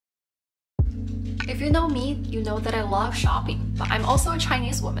If you know me, you know that I love shopping, but I'm also a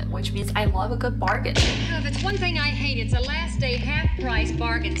Chinese woman, which means I love a good bargain. If it's one thing I hate, it's a last day half-price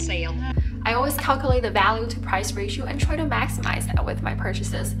bargain sale. I always calculate the value to price ratio and try to maximize that with my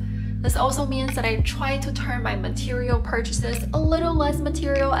purchases. This also means that I try to turn my material purchases a little less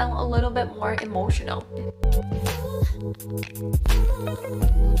material and a little bit more emotional.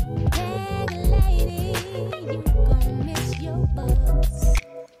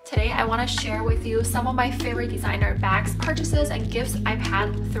 Today, I want to share with you some of my favorite designer bags, purchases, and gifts I've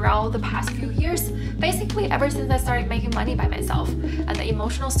had throughout the past few years, basically ever since I started making money by myself, and the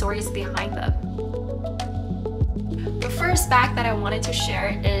emotional stories behind them. The first bag that I wanted to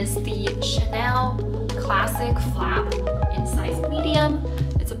share is the Chanel Classic Flap in size medium.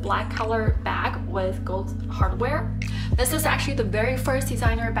 It's a black color bag with gold hardware. This is actually the very first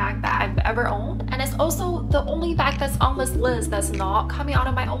designer bag that I've ever owned, and it's also the only bag that's on this list that's not coming out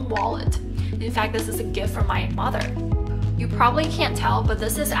of my own wallet. In fact, this is a gift from my mother. You probably can't tell, but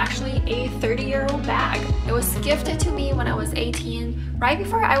this is actually a 30-year-old bag. It was gifted to me when I was 18, right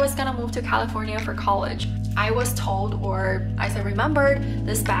before I was gonna move to California for college. I was told, or as I remembered,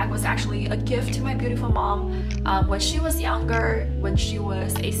 this bag was actually a gift to my beautiful mom when she was younger, when she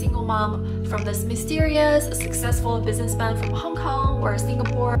was a single mom from this mysterious, successful businessman from Hong Kong or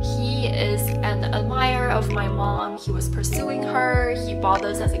Singapore. He is an admirer of my mom. He was pursuing her. He bought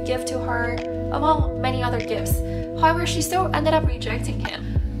this as a gift to her, among many other gifts. However, she still ended up rejecting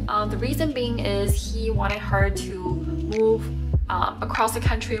him. The reason being is he wanted her to move across the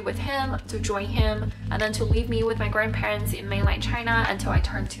country with him, to join him, and then to leave me with my grandparents in mainland China until I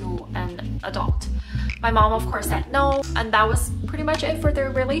turned to an adult. My mom, of course, said no, and that was pretty much it for their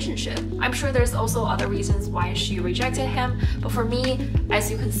relationship. I'm sure there's also other reasons why she rejected him, but for me, as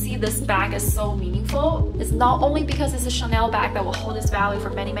you can see, this bag is so meaningful. It's not only because it's a Chanel bag that will hold its value for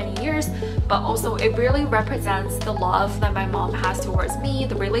many, many years, but also it really represents the love that my mom has towards me,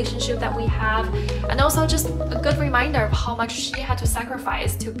 the relationship that we have, and also just a good reminder of how much she had to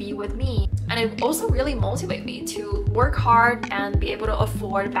sacrifice to be with me. And it also really motivated me to work hard and be able to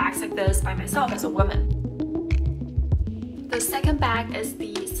afford bags like this by myself as a woman. The second bag is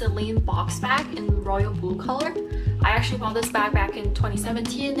the Celine Box Bag in royal blue color. I actually bought this bag back in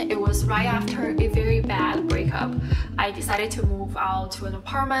 2017. It was right after a very bad breakup. I decided to move out to an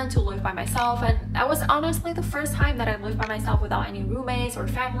apartment to live by myself, and that was honestly the first time that I lived by myself without any roommates or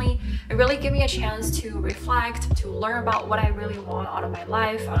family. It really gave me a chance to reflect, to learn about what I really want out of my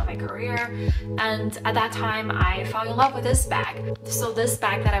life, out of my career, and at that time I fell in love with this bag. So this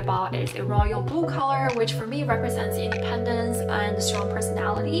bag that I bought is a royal blue color, which for me represents independence and strong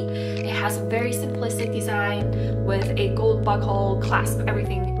personality. It has a very simplistic design with a gold buckle, clasp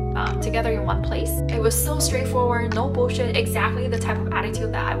everything together in one place. It was so straightforward, no bullshit, exactly the type of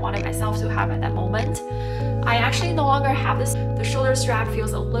attitude that I wanted myself to have at that moment. I actually no longer have this. The shoulder strap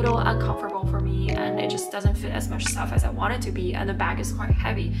feels a little uncomfortable for me, and it just doesn't fit as much stuff as I want it to be, and the bag is quite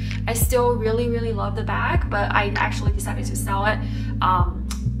heavy. I still really love the bag, but I actually decided to sell it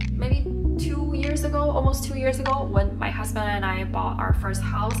maybe 2 years ago, almost 2 years ago, when my husband and I bought our first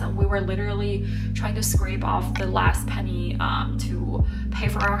house, and we were literally trying to scrape off the last penny to pay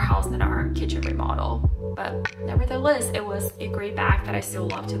for our house and our kitchen remodel. But nevertheless, it was a great bag that I still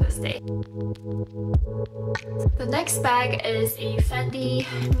love to this day. The next bag is a Fendi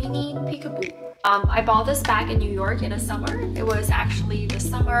mini Peekaboo. I bought this bag in New York in the summer. It was actually the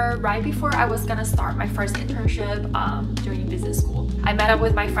summer right before I was gonna start my first internship during business school. I met up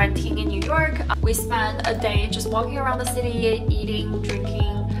with my friend Ting in New York. We spent a day just walking around the city, eating,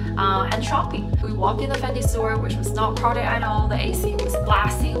 drinking, and shopping. We walked in the Fendi store, which was not crowded at all. The AC was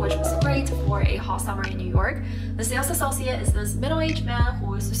blasting, which was great for a hot summer in New York. The sales associate is this middle-aged man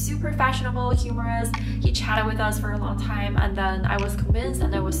who was super fashionable, humorous. He chatted with us for a long time, and then I was convinced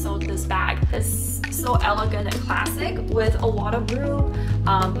and I was sold this bag. It's so elegant and classic with a lot of room.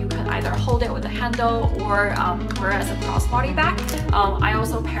 You can either hold it with a handle or wear it as a crossbody bag. I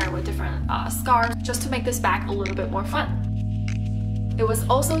also pair it with different scarves just to make this bag a little bit more fun. It was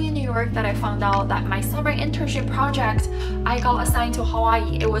also in New York that I found out that my summer internship project, I got assigned to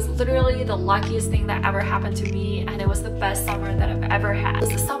Hawaii. It was literally the luckiest thing that ever happened to me, and it was the best summer that I've ever had. It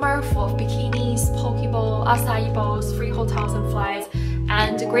was a summer full of bikinis, poke bowl, acai bowls, free hotels and flights,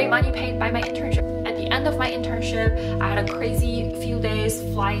 and great money paid by my internship. At the end of my internship, I had a crazy few days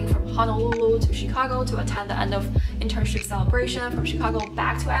flying from Honolulu to Chicago to attend the end of internship celebration, from Chicago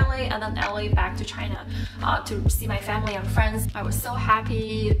back to LA, and then LA back to China to see my family and friends. I was so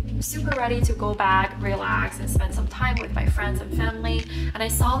happy, super ready to go back, relax, and spend some time with my friends and family. And I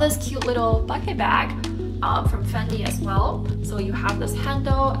saw this cute little bucket bag from Fendi as well. So you have this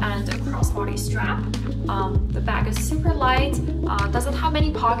handle and a crossbody strap. The bag is super light, doesn't have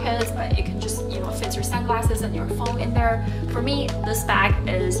many pockets, but it can just, you know, fit your sunglasses and your phone in there. For me, this bag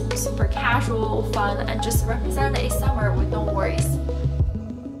is super casual, fun, and just represent a summer with no worries.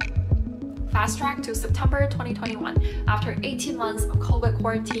 Fast track to September 2021. After 18 months of COVID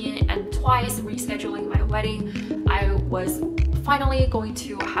quarantine and twice rescheduling my wedding, I was finally going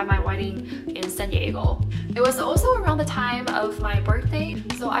to have my wedding in San Diego. It was also around the time of my birthday,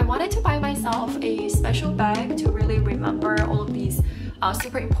 so I wanted to buy myself a special bag to really remember all of these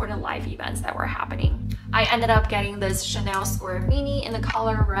super important life events that were happening. I ended up getting this Chanel Square Mini in the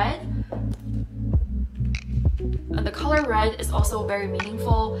color red. And the color red is also very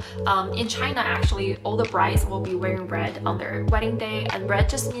meaningful. In China, actually, all the brides will be wearing red on their wedding day, and red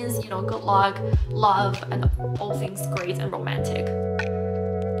just means, you know, good luck, love, and all things great and romantic.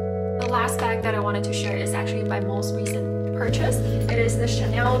 The last bag that I wanted to share is actually my most recent purchase. It is the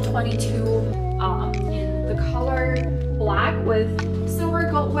Chanel 22 in the color black with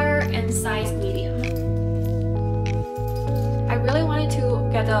silver gold wear and size medium. I really wanted to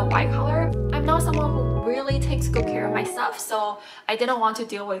get the white color. I'm not someone who really takes good care of my stuff, so I didn't want to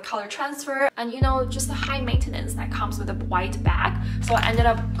deal with color transfer and, you know, just the high maintenance that comes with a white bag. So I ended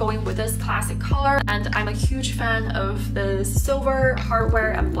up going with this classic color, and I'm a huge fan of the silver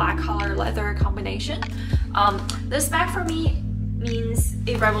hardware and black color leather combination. This bag for me means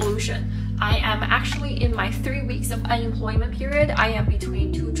a revolution. I am actually in my 3 weeks of unemployment period. I am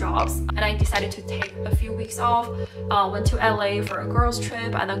between 2 jobs, and I decided to take a few weeks off. Went to LA for a girls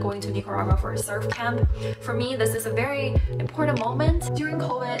trip and then going to Nicaragua for a surf camp. For me, this is a very important moment. During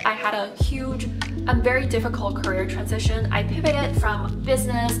COVID, I had a huge and very difficult career transition. I pivoted from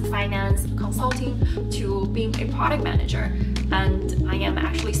business, finance, consulting to being a product manager. And I am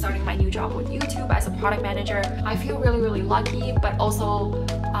actually starting my new job with YouTube as a product manager. I feel really, really lucky, but also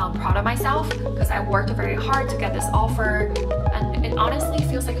proud of myself because I worked very hard to get this offer, and it honestly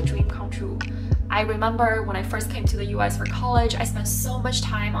feels like a dream come true. I remember when I first came to the US for college, I spent so much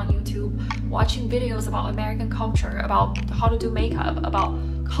time on YouTube watching videos about American culture, about how to do makeup, about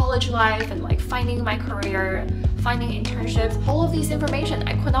college life, and like finding my career, finding internships. All of these information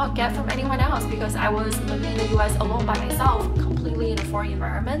I could not get from anyone else because I was living in the US alone by myself, completely in a foreign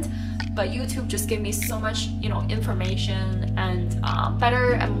environment. But YouTube just gave me so much, you know, information and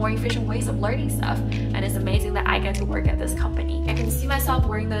better and more efficient ways of learning stuff. And it's amazing that I get to work at this company. I can see myself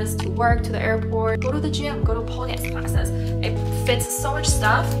wearing this to work, to the airport, go to the gym, go to pole dance classes. It fits so much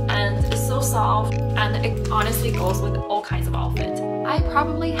stuff and it's so soft, and it honestly goes with all kinds of outfits. I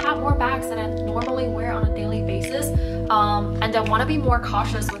probably have more bags than I normally wear on a daily basis, and I want to be more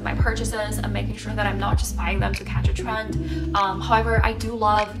cautious with my purchases and making sure that I'm not just buying them to catch a trend. However, I do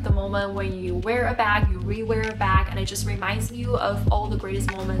love the moment when you wear a bag, you re-wear a bag, and it just reminds you of all the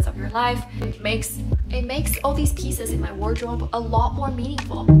greatest moments of your life. It makes all these pieces in my wardrobe a lot more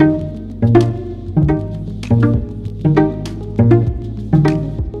meaningful.